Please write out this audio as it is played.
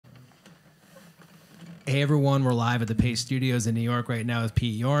Hey everyone, we're live at the Paste Studios in New York right now with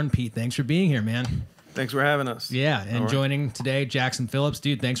Pete Yorn. Pete, thanks for being here, man. Thanks for having us. Yeah, and joining today, Jackson Phillips.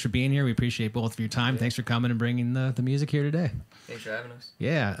 Dude, thanks for being here. We appreciate both of your time. Thanks for coming and bringing the music here today. Thanks for having us.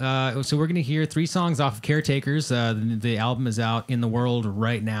 Yeah, so we're going to hear 3 songs off of Caretakers. The album is out in the world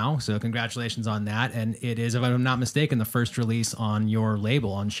right now, so congratulations on that. And it is, if I'm not mistaken, the first release on your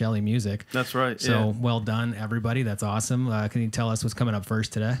label, on Shelly Music. That's right. So well done, everybody. That's awesome. Can you tell us what's coming up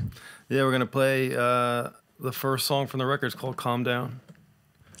first today? Yeah, we're going to play the first song from the record. It's called Calm Down.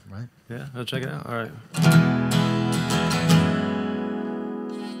 Right. Yeah, I'll check it out. All right.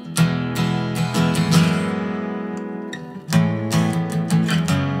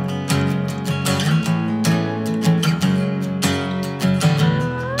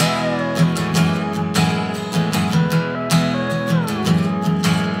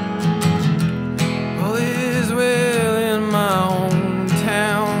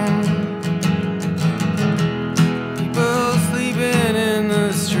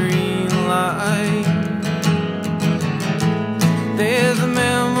 There's a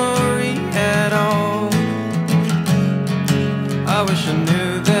memory at all. I wish I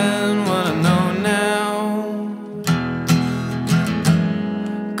knew then what I know now.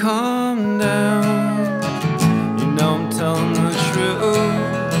 Calm down, you know I'm telling the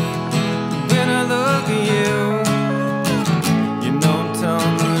truth. When I look at you, you know I'm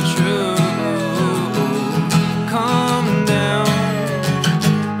telling the truth. Calm down,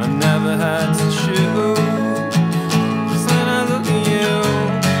 I never had to choose.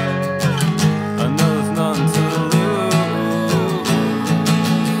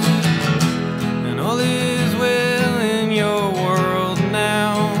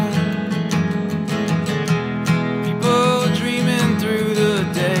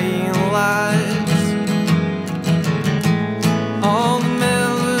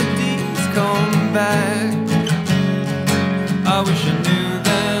 I wish I knew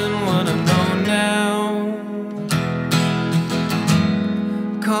then what I know now.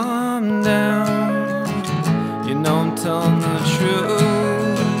 Calm down, you know I'm telling the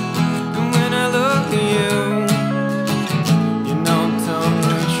truth. And when I look at you, you know I'm telling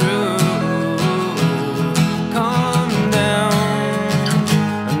the truth. Calm down,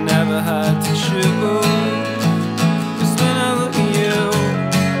 I never had to choose. Just when I look at you,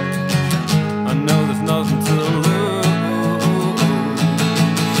 I know there's nothing to lose.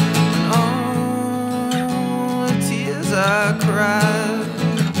 I cried,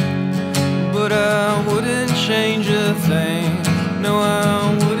 but I wouldn't change a thing. No,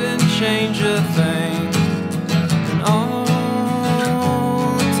 I wouldn't change a thing. And all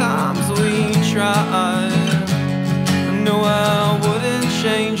the times we tried, no, I wouldn't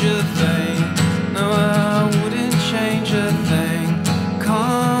change a thing. No, I wouldn't change a thing.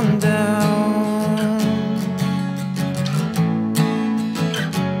 Calm down.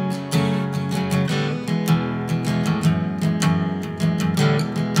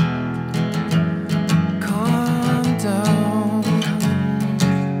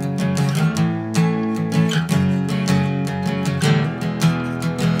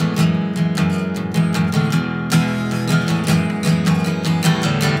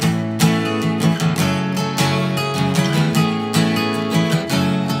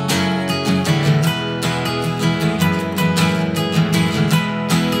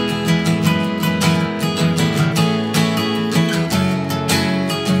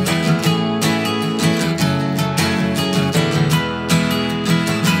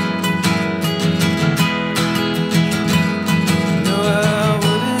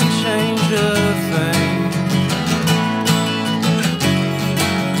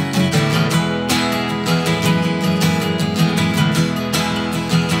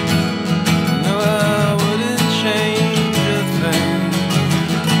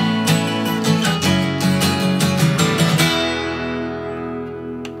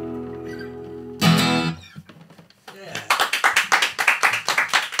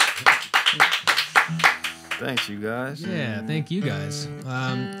 Thanks, you guys. Yeah, thank you guys.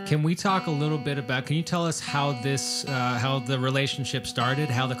 Can we talk a little bit about? Can you tell us how this, how the relationship started,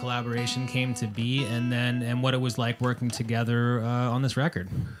 how the collaboration came to be, and what it was like working together on this record?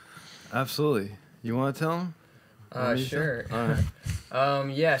 Absolutely. You want to tell them? Sure. All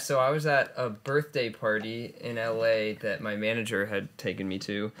right. Yeah, so I was at a birthday party in LA that my manager had taken me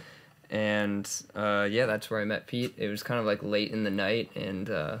to, and yeah, that's where I met Pete. It was kind of like late in the night, and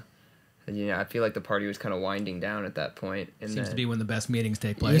you know, I feel like the party was kind of winding down at that point. And Seems to be when the best meetings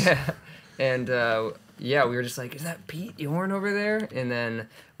take place. Yeah, and yeah, we were just like, is that Pete Yorn over there? And then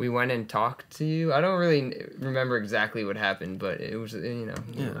we went and talked to you. I don't really remember exactly what happened, but it was, you know.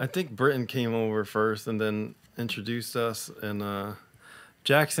 Yeah, I think Britton came over first and then introduced us. And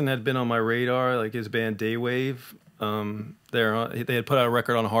Jackson had been on my radar, like his band Daywave. They had put out a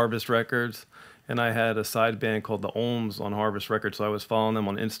record on Harvest Records. And I had a side band called the Ohms on Harvest Records, so I was following them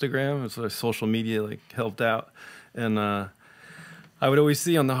on Instagram. So social media like helped out, and I would always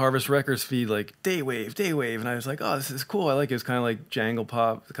see on the Harvest Records feed like Daywave, and I was like, oh, this is cool. I like it. It's kind of like jangle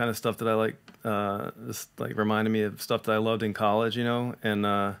pop, the kind of stuff that I like. This like reminded me of stuff that I loved in college, you know. And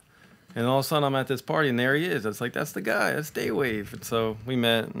all of a sudden I'm at this party, and there he is. It's like, that's the guy. That's Daywave. And so we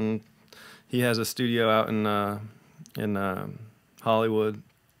met, and he has a studio out in Hollywood.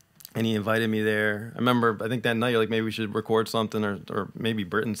 And he invited me there. I remember, I think that night, like, maybe we should record something, or maybe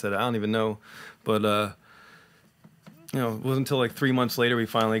Britton said it. I don't even know. But, you know, it wasn't until like 3 months later we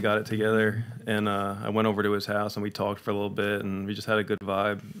finally got it together. And I went over to his house, and we talked for a little bit, and we just had a good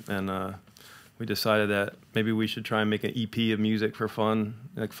vibe. And we decided that maybe we should try and make an EP of music for fun,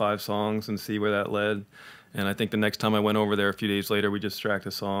 like 5 songs, and see where that led. And I think the next time I went over there a few days later, we just tracked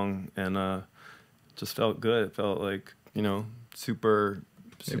a song, and it just felt good. It felt like, you know, super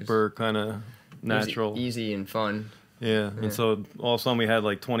kind of natural, easy and fun. Yeah. And so all of a sudden we had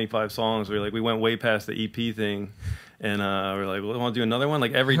like 25 songs. We went way past the EP thing, and we were like, well, want to do another one?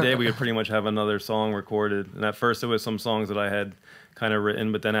 Like every day we would pretty much have another song recorded. And at first it was some songs that I had kind of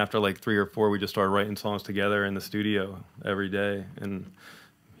written, but then after like 3 or 4 we just started writing songs together in the studio every day. And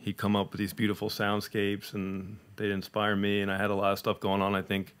he'd come up with these beautiful soundscapes, and they'd inspire me, and I had a lot of stuff going on, I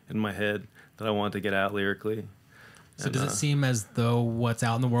think, in my head that I wanted to get out lyrically. So does it seem as though what's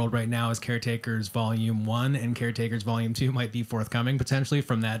out in the world right now is Caretakers Volume 1 and Caretakers Volume 2 might be forthcoming potentially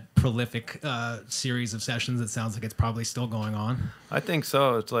from that prolific series of sessions? It sounds like it's probably still going on. I think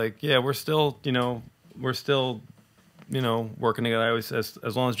so. It's like, yeah, we're still working together. I always,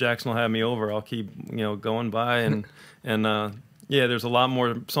 as long as Jackson will have me over, I'll keep, going by. And yeah, there's a lot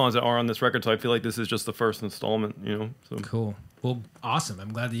more songs that are on this record, so I feel like this is just the first installment, So. Cool. Well, awesome.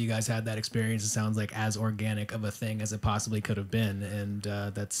 I'm glad that you guys had that experience. It sounds like as organic of a thing as it possibly could have been, and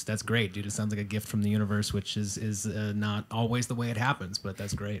that's great, dude. It sounds like a gift from the universe, which is not always the way it happens, but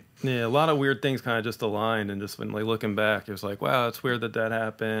that's great. Yeah, a lot of weird things kind of just aligned, and just when like looking back, it was like, wow, it's weird that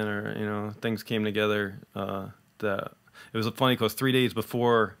happened, or things came together. That it was funny because 3 days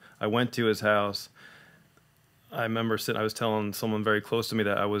before I went to his house, I remember I was telling someone very close to me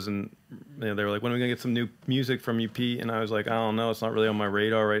that I wasn't, they were like, when are we going to get some new music from you, Pete? And I was like, I don't know. It's not really on my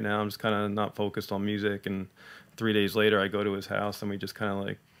radar right now. I'm just kind of not focused on music. And 3 days later, I go to his house, and we just kind of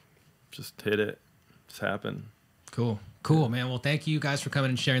like, just hit it. Just happened. Cool, man. Well, thank you guys for coming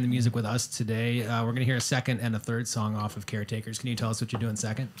and sharing the music with us today. We're going to hear a second and a third song off of Caretakers. Can you tell us what you're doing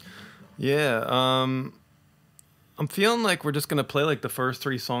second? Yeah, I'm feeling like we're just going to play like the first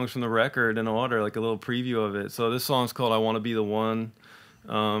 3 songs from the record in order, like a little preview of it. So this song's called I Want to Be the One.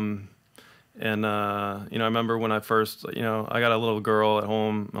 I remember when I first, I got a little girl at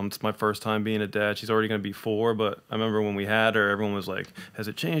home. It's my first time being a dad. She's already going to be 4, but I remember when we had her, everyone was like, has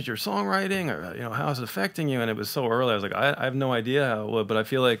it changed your songwriting? Or, how is it affecting you? And it was so early. I was like, I have no idea how it would, but I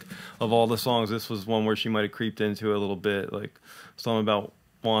feel like of all the songs, this was one where she might have creeped into it a little bit, like something about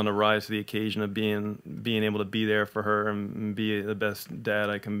wanting to rise to the occasion of being able to be there for her and be the best dad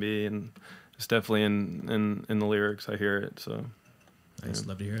I can be, and it's definitely in the lyrics. I hear it. So nice,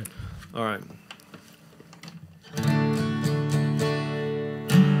 love to hear it. All right.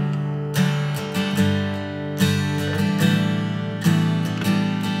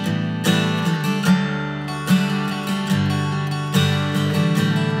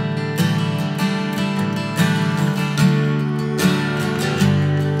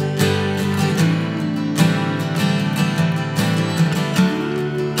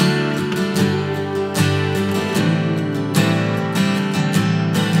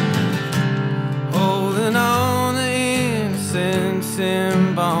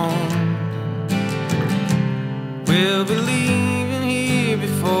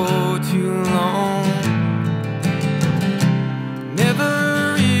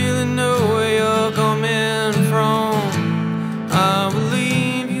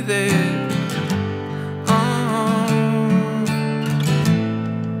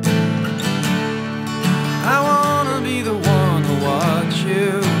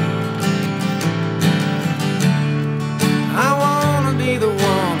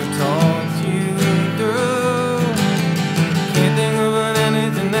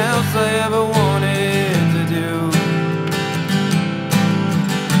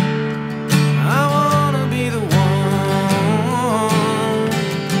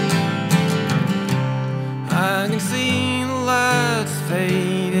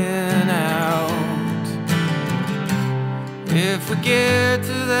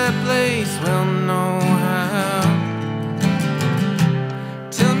 place we'll know how.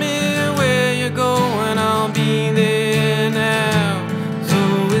 Tell me where you're going, I'll be there now. So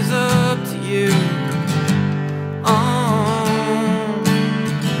it's up to you.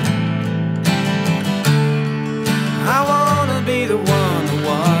 I wanna be the one to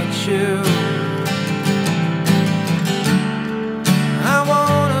watch you. I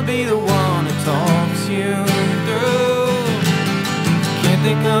wanna be the one that talks you through. Can't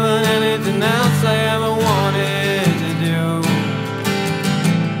think of anything else I ever wanted to do.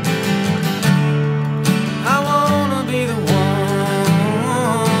 I wanna be the one.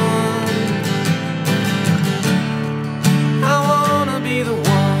 I wanna be the one.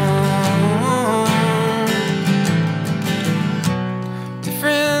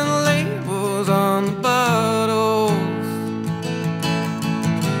 Different labels on the bottles,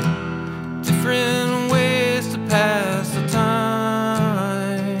 different ways to pass the time.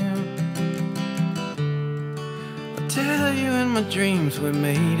 I tell you in my dreams we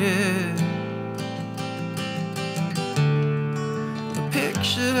made it. A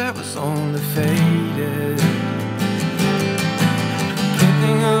picture that was only faded. Can't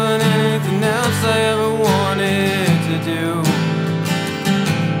think of anything else I ever wanted to do.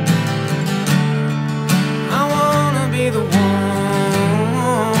 I wanna be the one.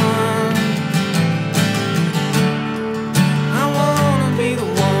 I wanna be the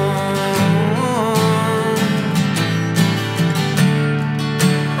one.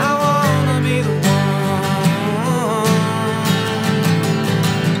 I wanna be the one.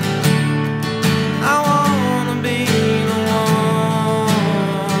 I wanna be the one.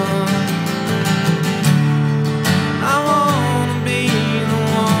 I wanna be the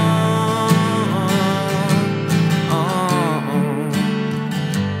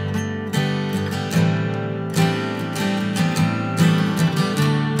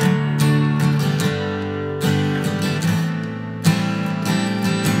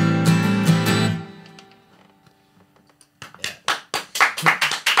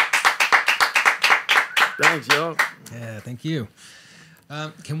Thanks, yo. Yeah, thank you.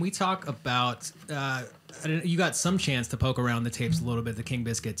 Can we talk about? You got some chance to poke around the tapes a little bit, the King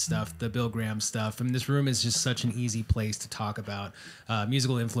Biscuit stuff, the Bill Graham stuff. I mean, this room is just such an easy place to talk about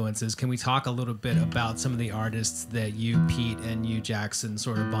musical influences. Can we talk a little bit about some of the artists that you, Pete, and you, Jackson,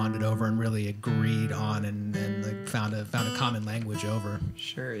 sort of bonded over and really agreed on and like found a common language over?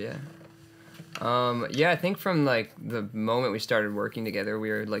 Sure, yeah. Yeah, I think from like the moment we started working together,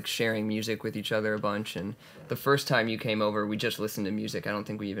 we were like sharing music with each other a bunch. And the first time you came over, we just listened to music. I don't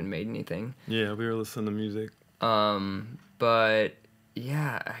think we even made anything. Yeah, we were listening to music. But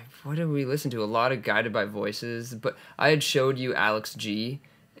yeah, what did we listen to? A lot of Guided by Voices. But I had showed you Alex G,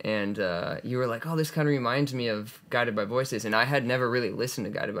 and you were like, "Oh, this kind of reminds me of Guided by Voices." And I had never really listened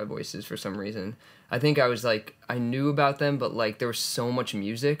to Guided by Voices for some reason. I think I was like, I knew about them, but like there was so much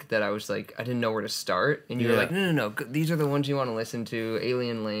music that I was like, I didn't know where to start. And you were like, no, these are the ones you want to listen to,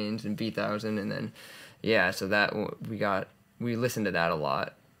 Alien Lanes and B1000. And then, yeah, so that we listened to that a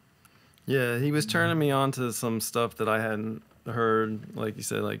lot. Yeah, he was turning me on to some stuff that I hadn't heard, like you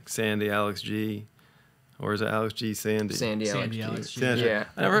said, like Sandy, Alex G. Or is it Alex G. Sandy? Sandy Alex G. Yeah.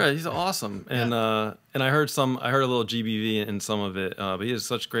 I never heard. He's awesome, and I heard a little GBV in some of it, but he has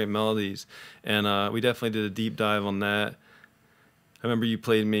such great melodies, and we definitely did a deep dive on that. I remember you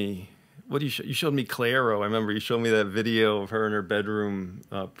played me. What you showed me Clairo. I remember you showed me that video of her in her bedroom,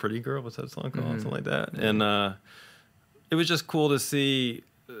 "Pretty Girl." What's that song called? Mm-hmm. Something like that, and it was just cool to see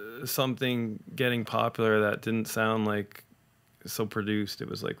something getting popular that didn't sound like so produced. It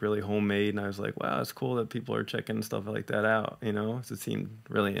was like really homemade, and I was like, wow, it's cool that people are checking stuff like that out, you know. It seemed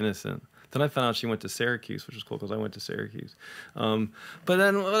really innocent. Then I found out she went to Syracuse, which was cool because I went to Syracuse. But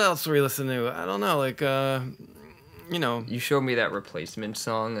then what else were we listening to? I don't know, like you know, you showed me that Replacement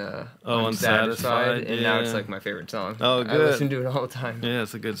song, Unsatisfied, and now it's like my favorite song. Oh, good. I listen to it all the time. Yeah,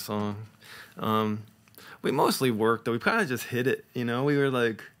 it's a good song. We mostly worked though. We kind of just hit it, you know. We were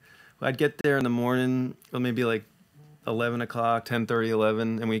like, I'd get there in the morning, or maybe like 11 o'clock, 10:30,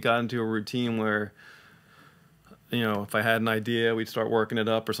 11, and we got into a routine where, you know, if I had an idea, we'd start working it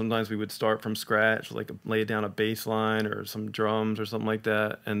up, or sometimes we would start from scratch, like lay down a bass line or some drums or something like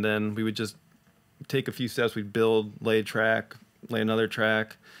that, and then we would just take a few steps. We'd build, lay a track, lay another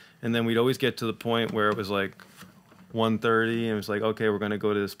track, and then we'd always get to the point where it was like 1:30, and it was like, okay, we're going to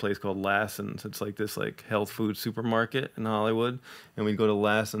go to this place called Lassen's. It's like this like health food supermarket in Hollywood, and we'd go to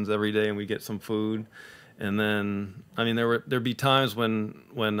Lassen's every day and we'd get some food. And then, I mean, there'd be times when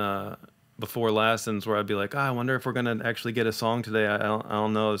before lessons where I'd be like, I wonder if we're gonna actually get a song today. I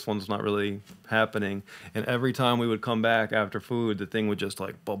don't know. This one's not really happening. And every time we would come back after food, the thing would just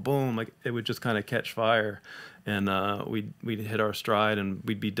like boom, like it would just kind of catch fire, and we'd hit our stride, and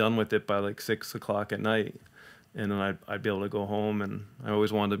we'd be done with it by like 6 o'clock at night, and then I'd be able to go home, and I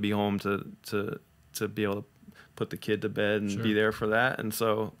always wanted to be home to be able to put the kid to bed and be there for that, and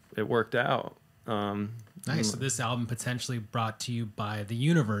so it worked out. Nice. So this album potentially brought to you by the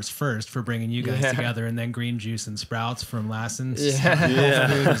universe first for bringing you guys together, and then Green Juice and Sprouts from Lasson's.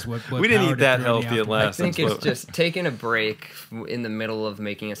 We didn't eat that healthy at Lasson's. I think it's just taking a break in the middle of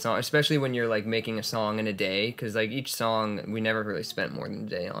making a song, especially when you're like making a song in a day, because like each song we never really spent more than a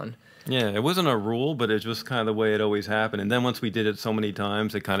day on. Yeah, it wasn't a rule, but it's just kind of the way it always happened. And then once we did it so many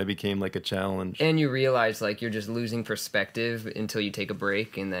times, it kind of became like a challenge. And you realize like you're just losing perspective until you take a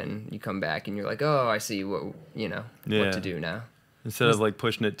break, and then you come back and you're like, oh, I see what what to do now. Instead of like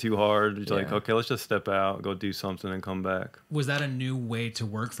pushing it too hard, you're like, okay, let's just step out, go do something, and come back. Was that a new way to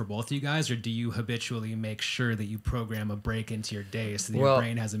work for both of you guys, or do you habitually make sure that you program a break into your day so that your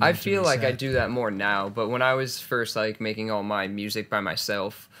brain has a minute I feel to like I reset? do that more now, but when I was first like making all my music by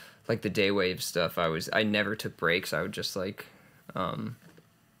myself, like the Daywave stuff, I never took breaks. I would just like, I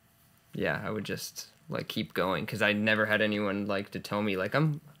would just like keep going, because I never had anyone like to tell me like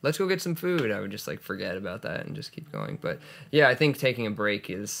let's go get some food. I would just like forget about that and just keep going. But yeah, I think taking a break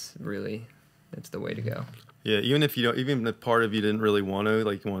is really, it's the way to go. Yeah, even if part of you didn't really want to,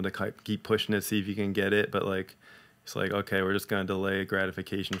 like you wanted to keep pushing it, see if you can get it, but like it's like, okay, we're just gonna delay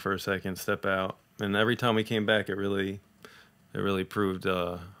gratification for a second, step out, and every time we came back, it really proved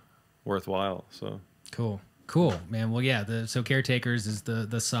worthwhile. So cool, man. Well, yeah, so Caretakers is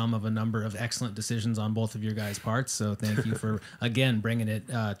the sum of a number of excellent decisions on both of your guys' parts, so thank you for again bringing it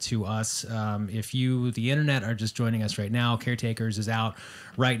to us. If you, the internet, are just joining us right now, Caretakers is out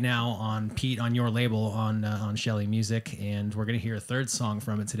right now on Pete, on your label, on Shelley Music, and we're gonna hear a third song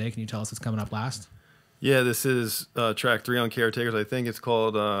from it today. Can you tell us what's coming up last? Yeah, this is track 3 on Caretakers. I think it's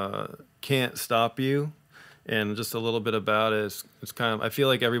called Can't Stop You. And just a little bit about it, it's kind of, I feel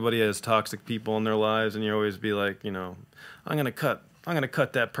like everybody has toxic people in their lives, and you always be like, I'm gonna cut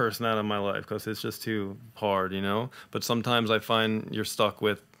that person out of my life because it's just too hard, But sometimes I find you're stuck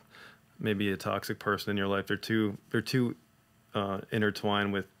with maybe a toxic person in your life. They're too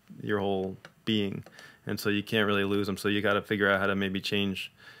intertwined with your whole being, and so you can't really lose them. So you got to figure out how to maybe change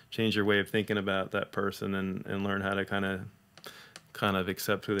your way of thinking about that person, and learn how to kind of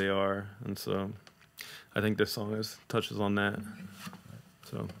accept who they are. And so I think this song touches on that.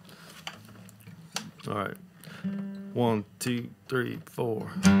 So, all right. 1, 2, 3,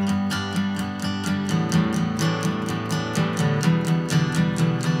 4.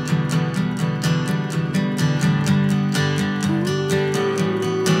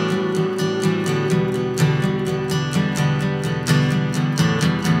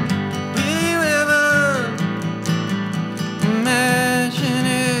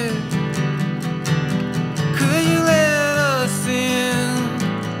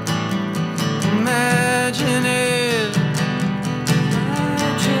 Imagine it.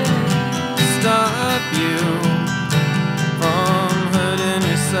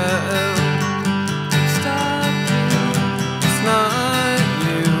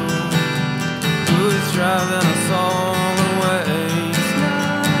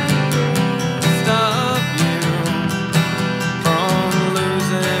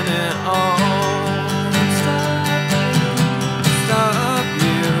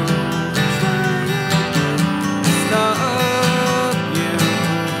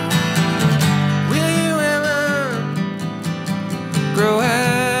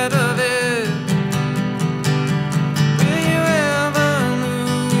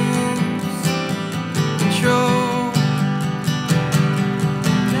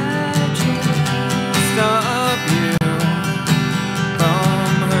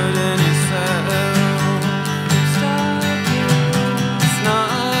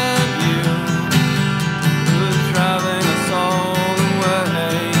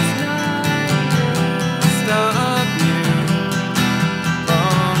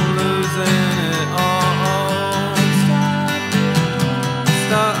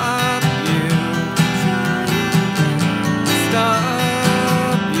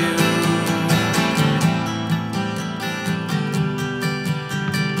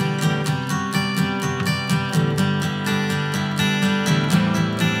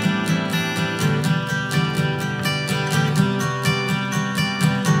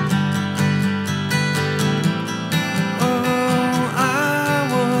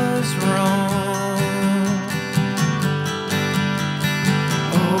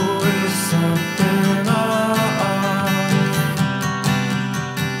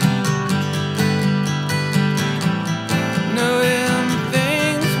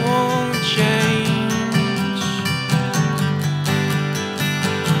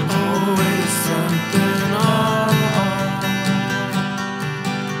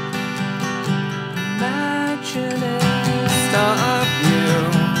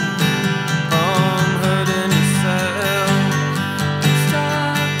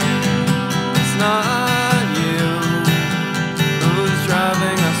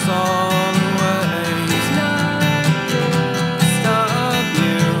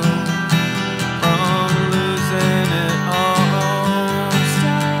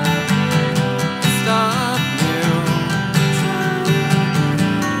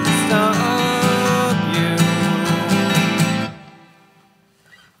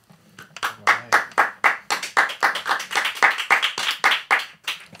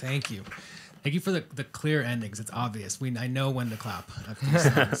 Thank you. Thank you for the clear endings. It's obvious. I know when to clap at these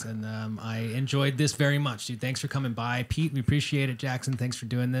things, and I enjoyed this very much, dude. Thanks for coming by, Pete. We appreciate it. Jackson, thanks for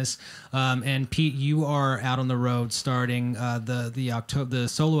doing this. And Pete, you are out on the road starting the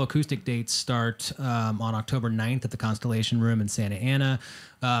solo acoustic dates start on October 9th at the Constellation Room in Santa Ana.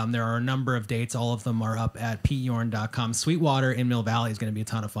 There are a number of dates. All of them are up at PeteYorn.com. Sweetwater in Mill Valley is going to be a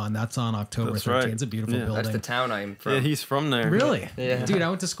ton of fun. That's on October 13th. Right. It's a beautiful building. That's the town I'm from. Yeah, he's from there. Really? Yeah. Dude, I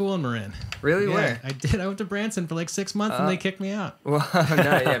went to school in Marin. Really? Yeah, Where? I did. I went to Branson for like 6 months and they kicked me out. Well, no,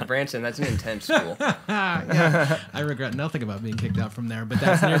 yeah, Branson. That's an intense school. Yeah, I regret nothing about being kicked out from there, but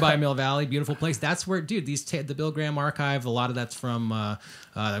that's nearby Mill Valley. Beautiful place. That's where, dude, the Bill Graham archive, a lot of that's from,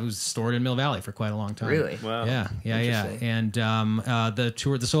 that was stored in Mill Valley for quite a long time. Really? Wow. Yeah. And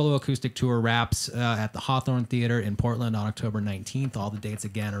the solo acoustic tour wraps at the Hawthorne Theater in Portland on October 19th. All the dates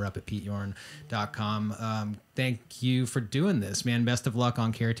again are up at PeteYorn.com. Thank you for doing this, man. Best of luck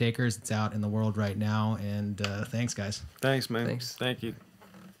on Caretakers. It's out in the world right now, and thanks, guys. Thanks, man. Thanks. Thank you.